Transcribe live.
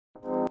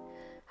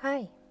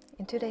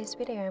In today's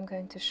video I'm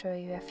going to show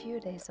you a few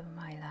days of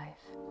my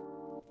life.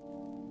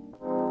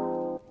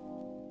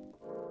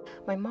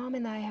 My mom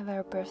and I have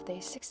our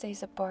birthdays 6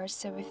 days apart,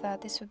 so we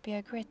thought this would be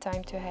a great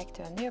time to hike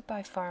to a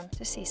nearby farm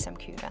to see some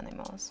cute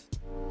animals.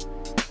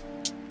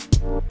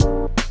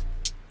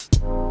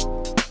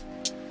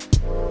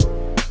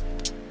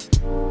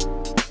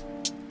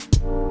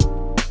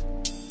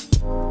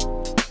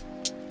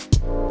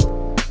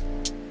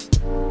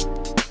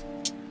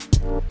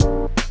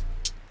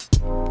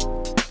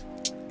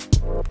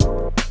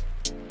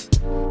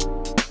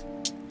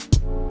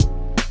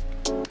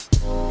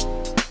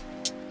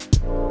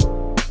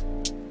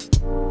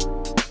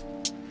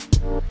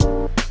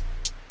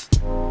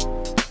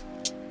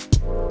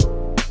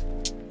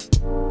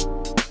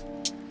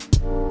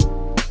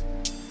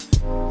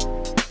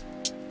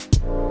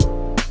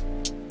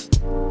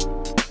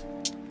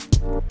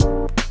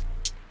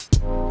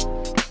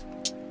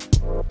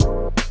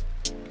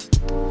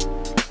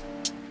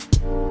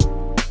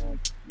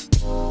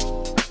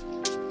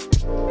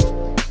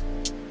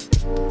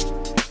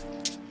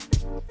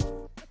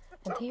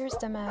 And here's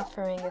the man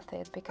throwing a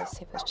fit because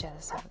he was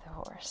jealous of the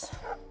horse.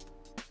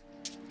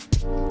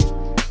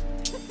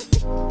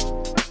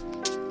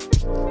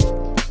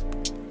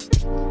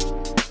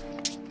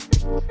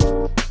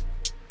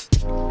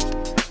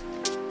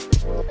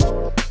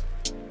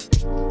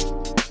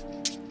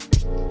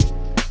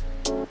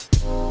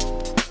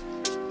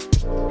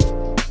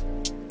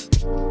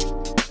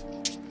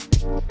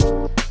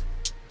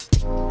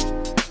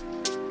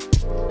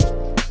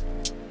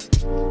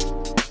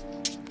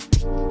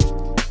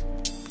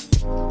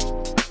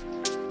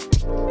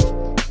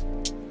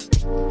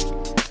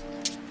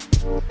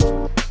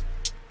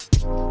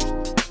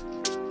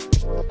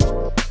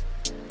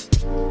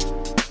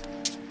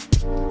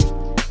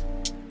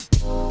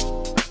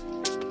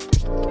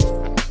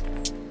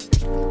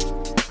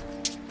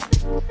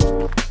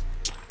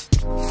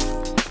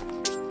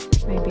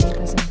 Maybe he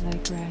doesn't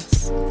like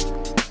grass.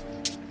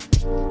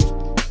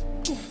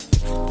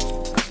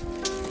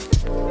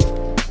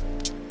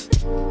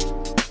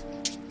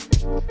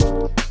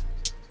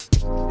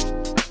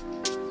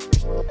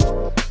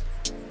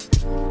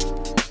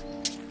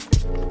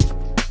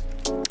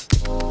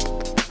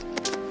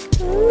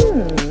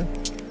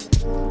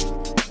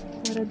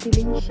 What a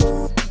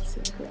delicious piece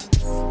of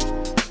grass.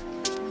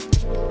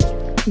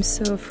 I'm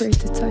so afraid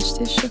to touch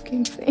this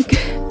shocking thing.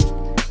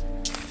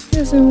 He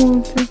doesn't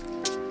want to.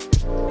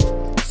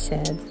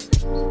 Sad.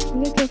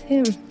 Look at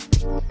him.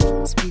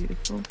 It's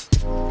beautiful.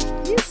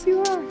 Yes, you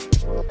are.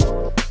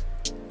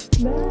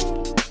 Bye.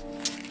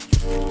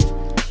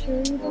 Sure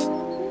you don't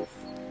want this?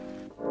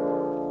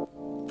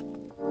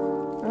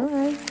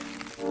 Alright.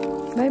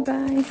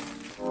 Bye-bye.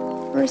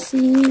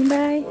 Horsey,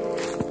 bye.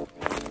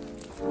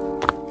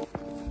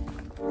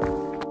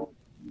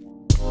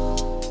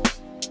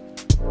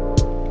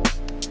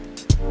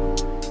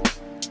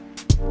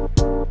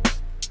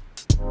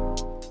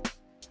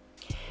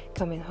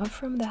 Coming home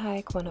from the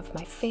hike, one of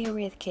my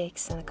favorite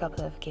cakes and a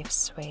couple of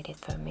gifts waited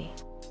for me.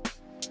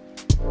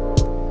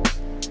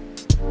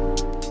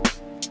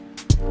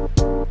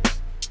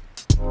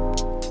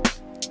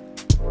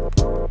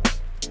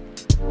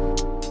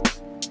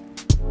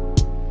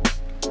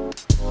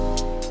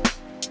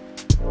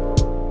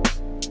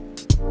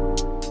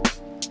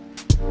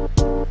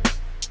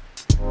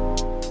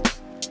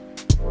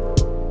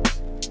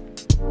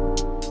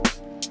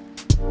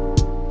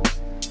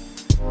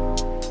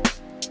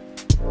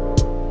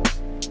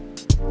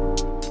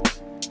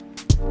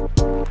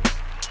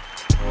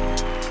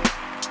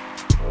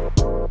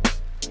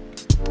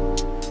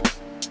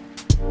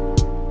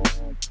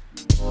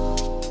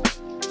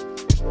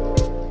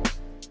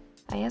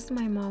 I asked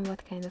my mom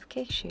what kind of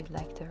cake she'd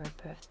like to her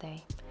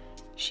birthday.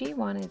 She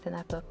wanted an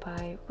apple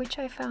pie, which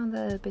I found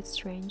a little bit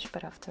strange,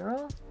 but after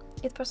all,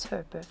 it was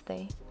her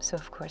birthday, so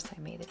of course I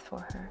made it for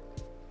her.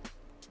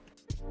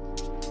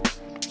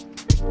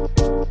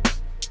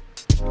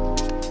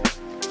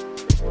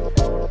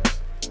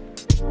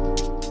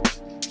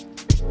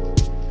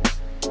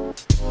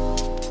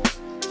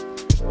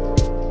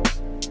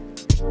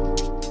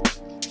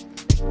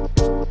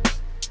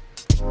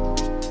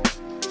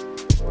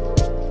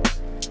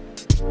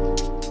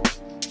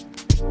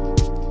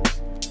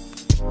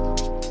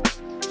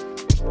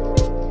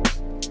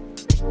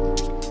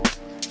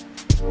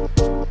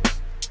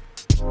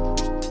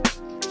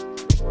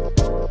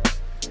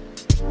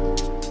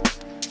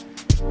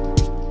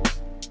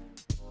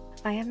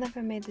 I have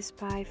never made this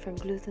pie from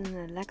gluten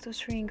and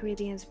lactose-free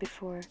ingredients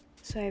before,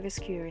 so I was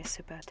curious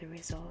about the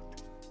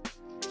result.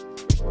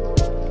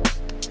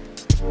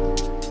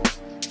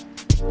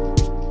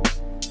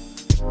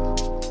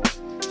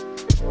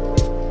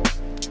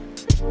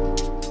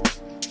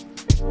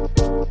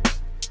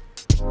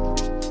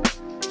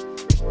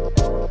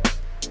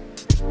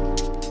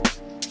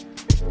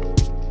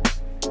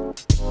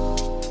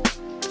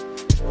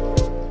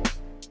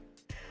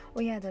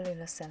 We had a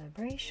little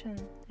celebration,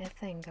 and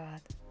thank God,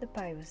 the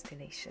pie was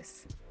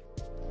delicious.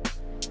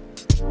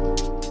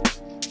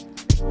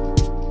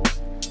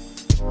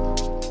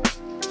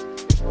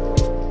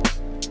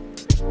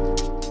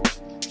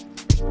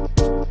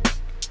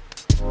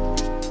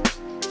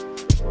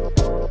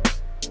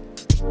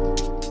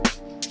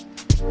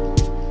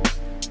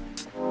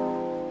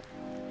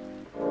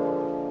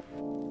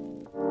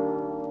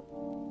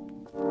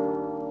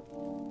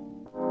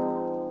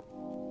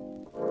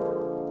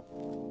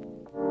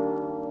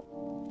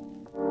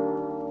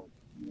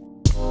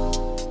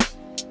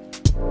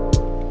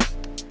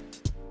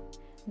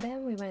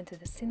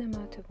 the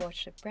cinema to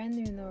watch the brand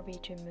new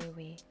Norwegian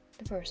movie,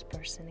 The Worst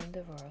Person in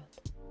the World.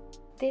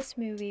 This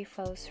movie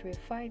follows through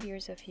 5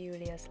 years of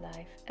Julia's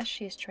life as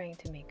she is trying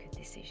to make good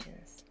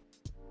decisions.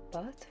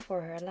 But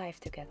for her life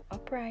to get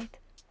upright,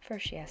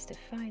 first she has to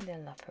find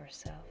and love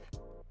herself.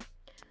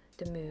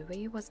 The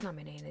movie was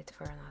nominated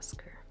for an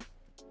Oscar.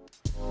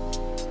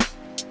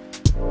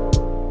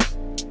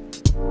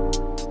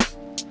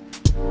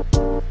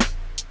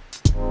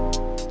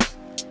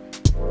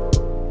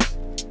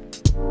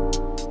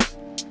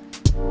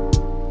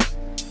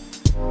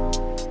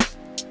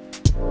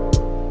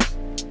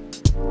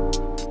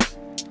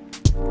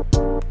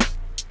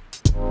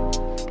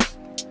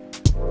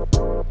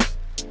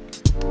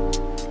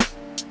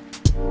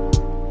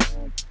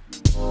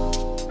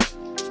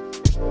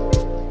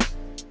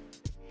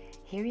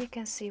 Here you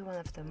can see one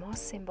of the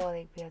most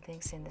symbolic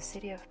buildings in the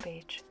city of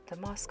Pécs, the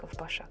Mosque of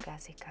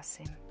Bashar-Gazi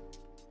Qasim.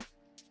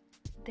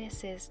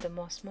 This is the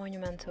most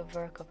monumental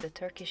work of the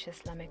Turkish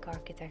Islamic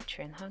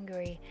architecture in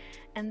Hungary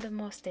and the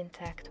most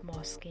intact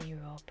mosque in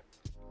Europe,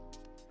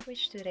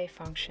 which today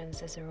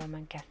functions as a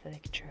Roman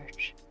Catholic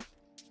church.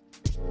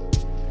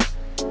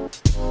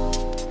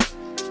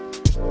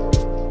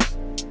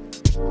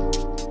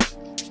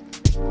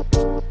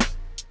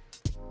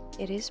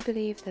 It is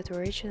believed that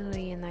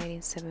originally in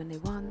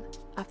 1971,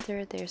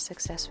 after their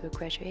successful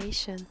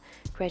graduation,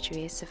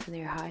 graduates of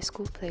near high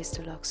school placed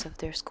the locks of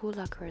their school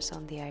lockers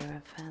on the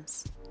iron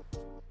fence.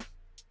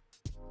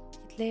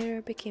 It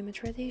later became a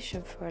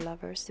tradition for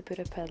lovers to put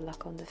a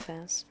padlock on the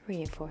fence,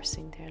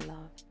 reinforcing their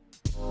love.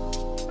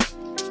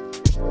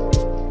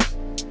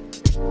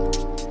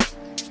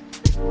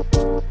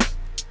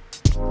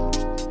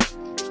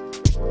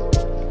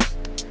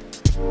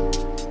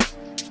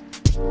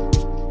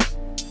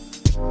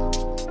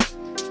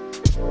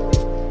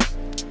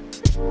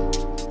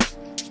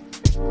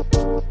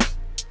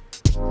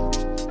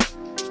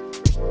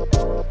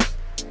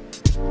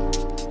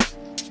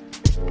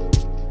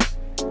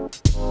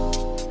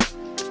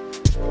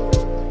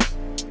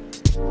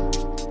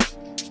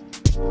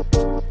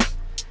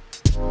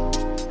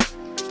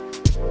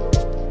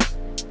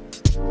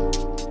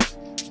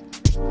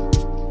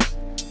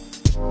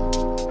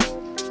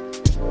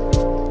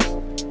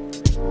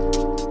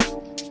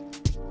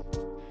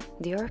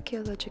 The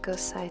archaeological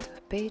site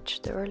of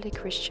Pécs, the early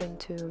Christian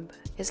tomb,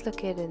 is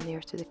located near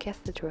to the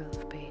Cathedral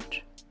of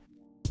Pécs.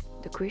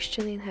 The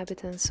Christian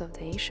inhabitants of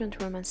the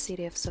ancient Roman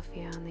city of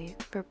Sofiani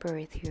were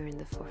buried here in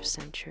the 4th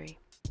century.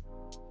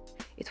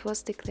 It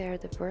was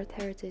declared a World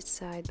Heritage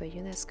Site by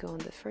UNESCO on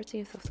the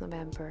 13th of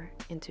November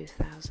in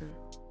 2000.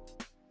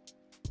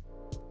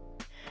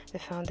 The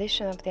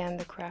foundation of the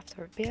handicraft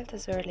were built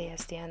as early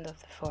as the end of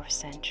the 4th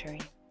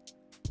century.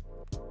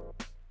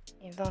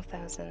 In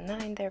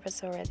 1009 there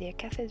was already a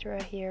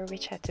cathedral here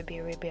which had to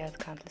be rebuilt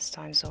countless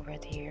times over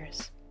the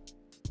years.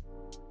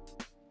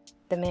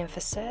 The main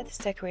facade is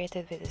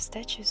decorated with the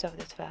statues of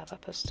the 12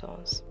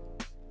 apostles.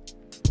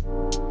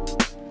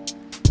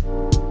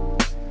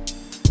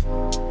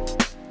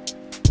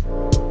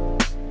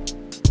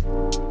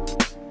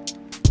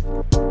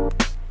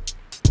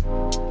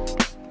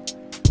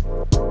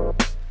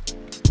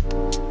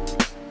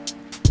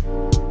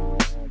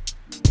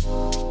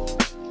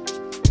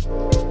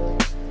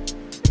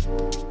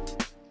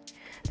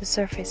 The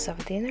surface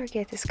of the inner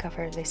gate is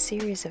covered with a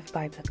series of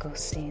biblical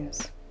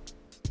scenes.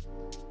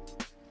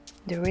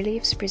 The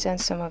reliefs present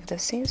some of the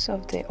scenes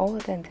of the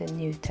Old and the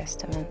New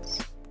Testaments.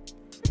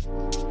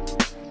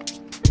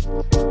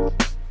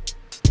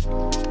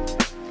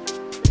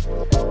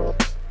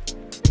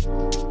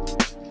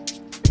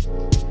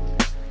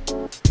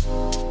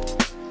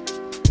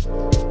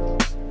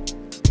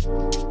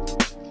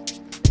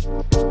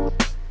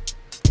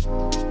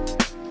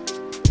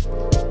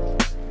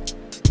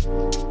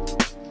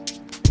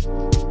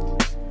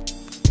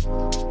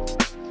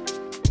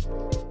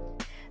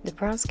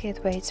 The bronze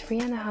gate weighs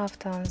 3.5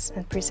 tons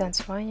and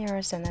presents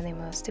vineyards and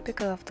animals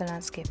typical of the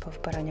landscape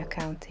of Baranya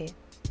County,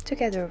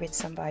 together with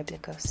some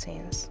biblical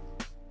scenes.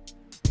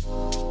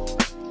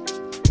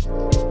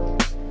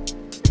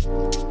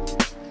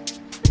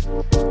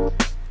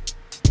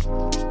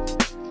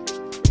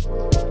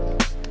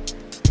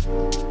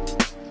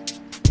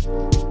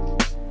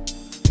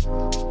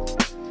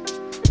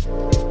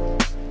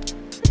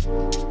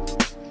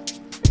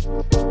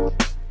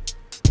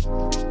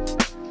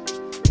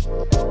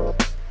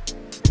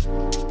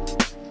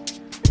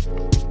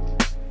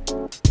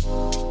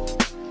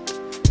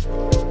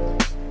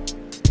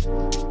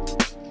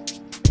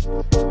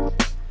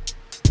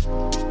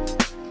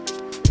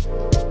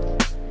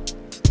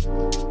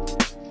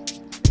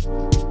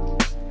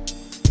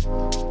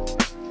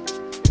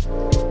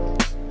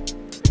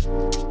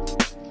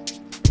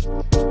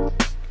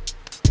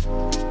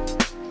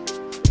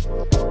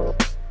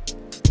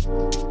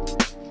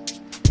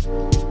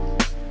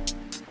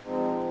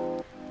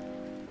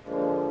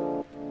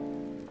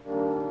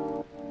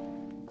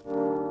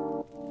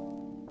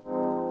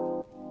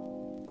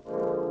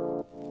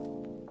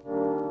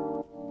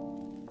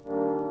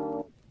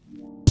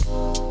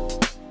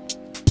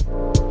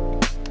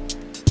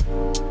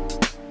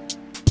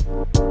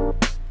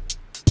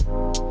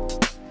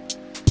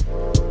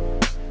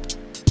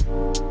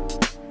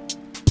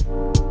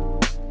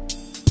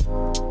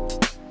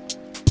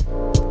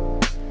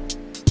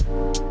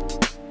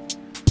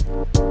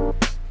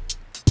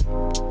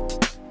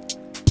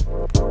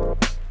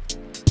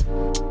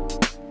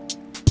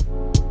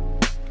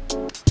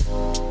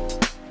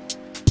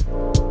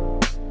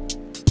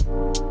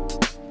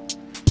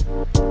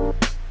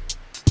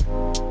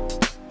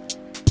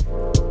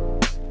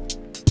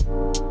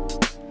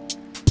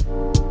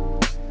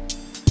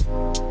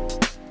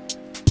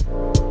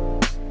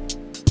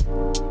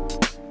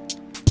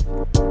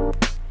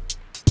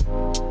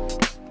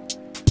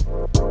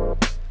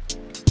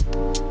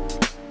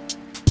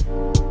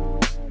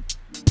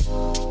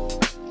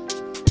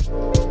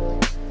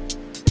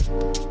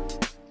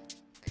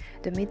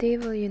 The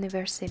medieval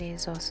university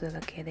is also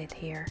located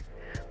here,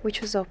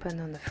 which was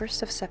opened on the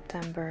 1st of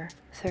September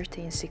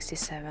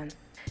 1367,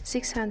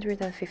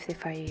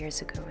 655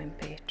 years ago in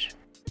Pécs.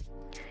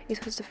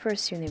 It was the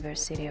first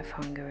university of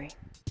Hungary.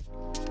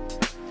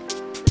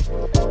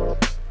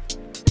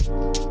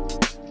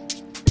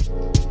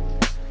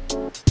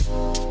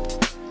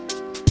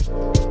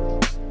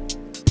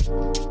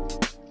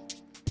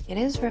 It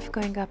is worth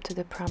going up to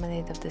the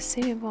promenade of the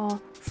city wall,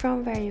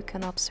 from where you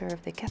can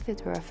observe the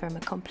cathedral from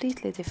a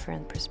completely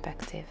different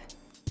perspective.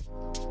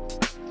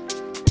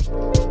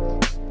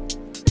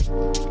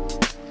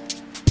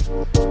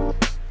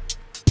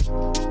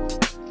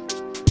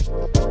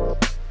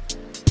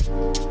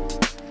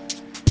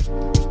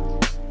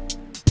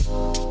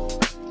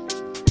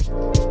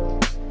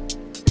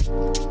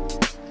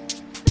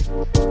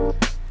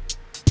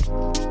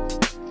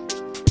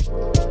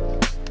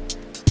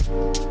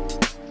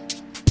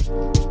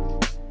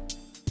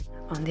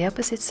 On the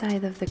opposite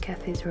side of the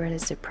cathedral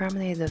is the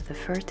promenade of the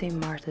 13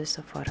 martyrs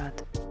of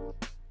Arad.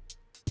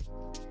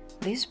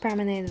 This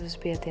promenade was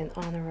built in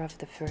honor of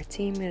the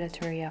 13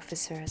 military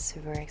officers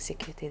who were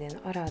executed in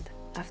Arad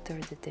after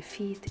the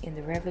defeat in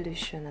the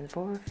Revolution and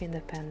War of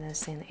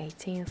Independence in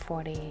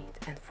 1848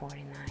 and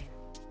 49.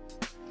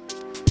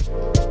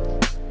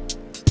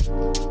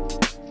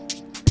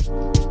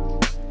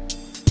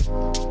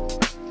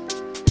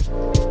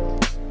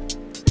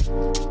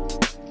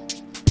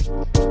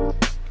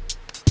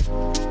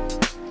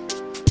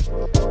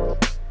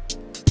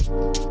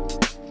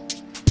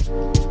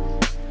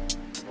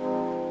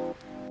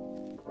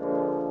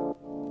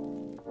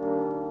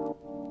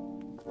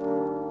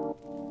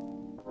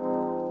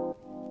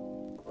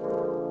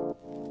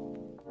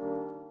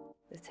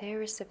 The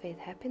Terrace of Eight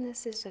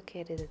Happiness is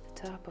located at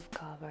the top of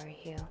Calvary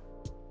Hill.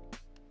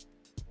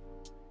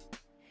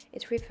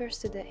 It refers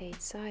to the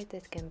eighth side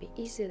that can be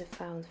easily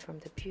found from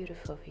the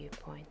beautiful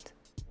viewpoint.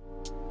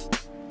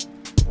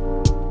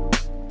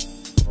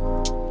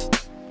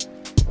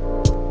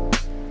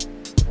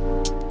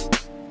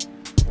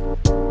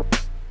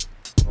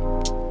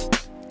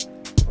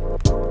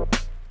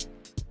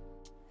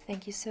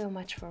 Thank you so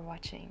much for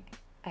watching.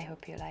 I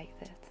hope you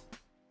liked it.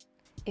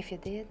 If you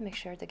did, make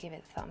sure to give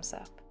it a thumbs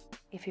up.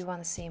 If you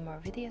want to see more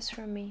videos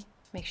from me,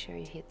 make sure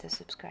you hit the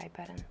subscribe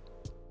button.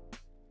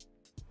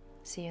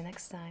 See you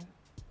next time.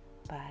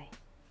 Bye.